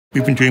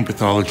We've been doing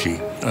pathology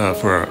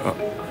for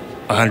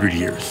 100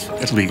 years,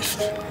 at least,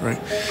 right?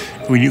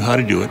 We knew how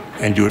to do it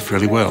and do it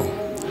fairly well,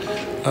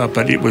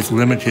 but it was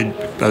limited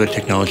by the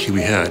technology we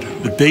had.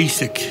 The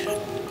basic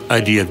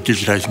idea of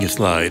digitizing a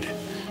slide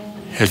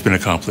has been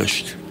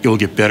accomplished. It will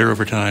get better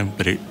over time,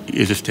 but it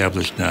is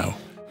established now.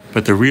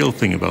 But the real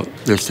thing about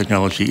this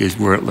technology is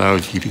where it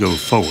allows you to go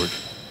forward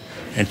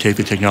and take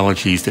the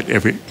technologies that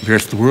the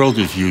rest of the world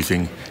is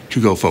using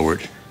to go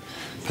forward.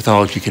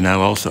 Pathology can now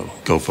also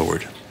go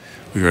forward.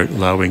 We are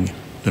allowing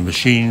the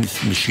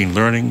machines, machine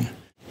learning,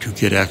 to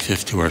get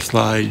access to our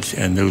slides,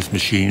 and those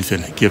machines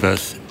that give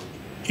us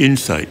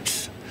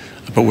insights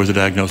about where the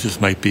diagnosis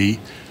might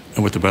be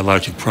and what the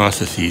biologic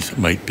processes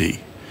might be.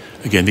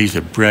 Again, these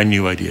are brand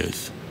new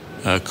ideas.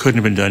 Couldn't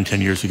have been done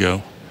 10 years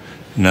ago.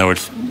 Now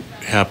it's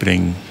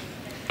happening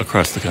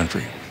across the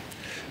country.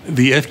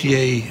 The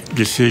FDA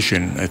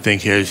decision, I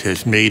think,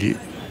 has made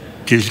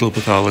digital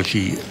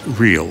pathology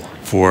real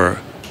for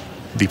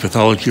the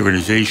pathology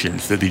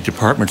organizations, the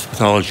departments of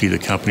pathology, the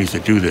companies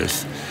that do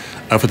this,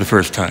 for the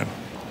first time.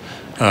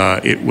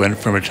 It went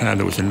from a time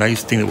that was a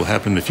nice thing that will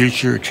happen in the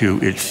future to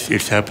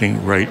it's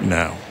happening right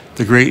now.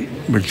 The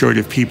great majority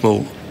of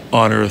people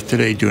on Earth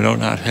today do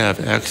not have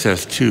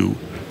access to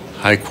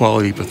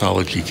high-quality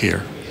pathology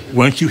care.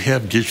 Once you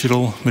have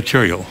digital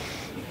material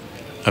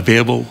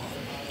available,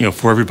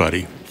 for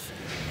everybody,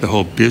 the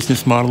whole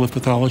business model of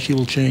pathology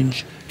will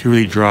change to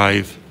really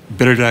drive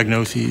better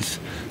diagnoses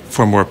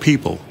for more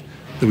people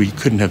that we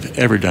couldn't have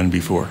ever done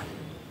before.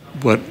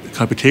 What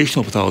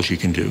computational pathology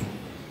can do,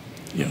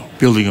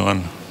 building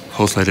on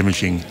whole slide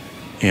imaging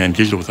and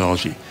digital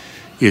pathology,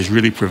 is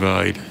really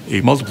provide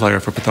a multiplier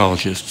for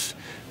pathologists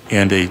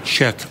and a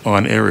check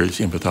on errors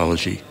in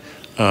pathology,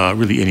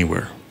 really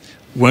anywhere.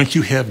 Once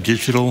you have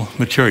digital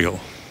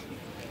material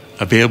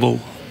available,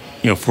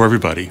 for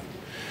everybody,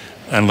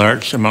 and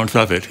large amounts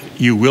of it,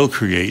 you will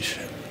create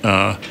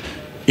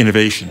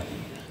innovation.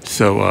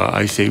 So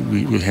I say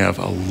we will have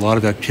a lot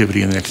of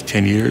activity in the next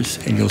 10 years,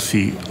 and you'll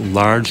see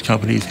large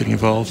companies getting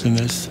involved in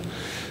this,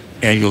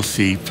 and you'll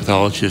see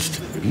pathologists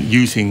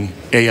using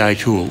AI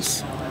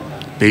tools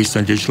based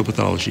on digital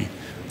pathology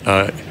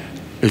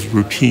as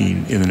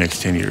routine in the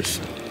next 10 years.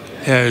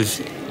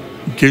 Has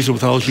digital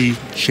pathology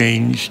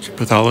changed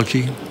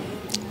pathology?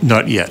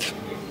 Not yet,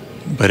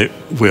 but it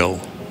will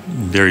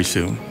very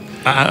soon.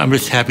 I'm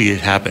just happy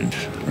it happened,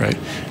 right?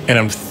 And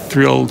I'm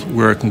thrilled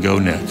where it can go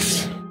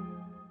next.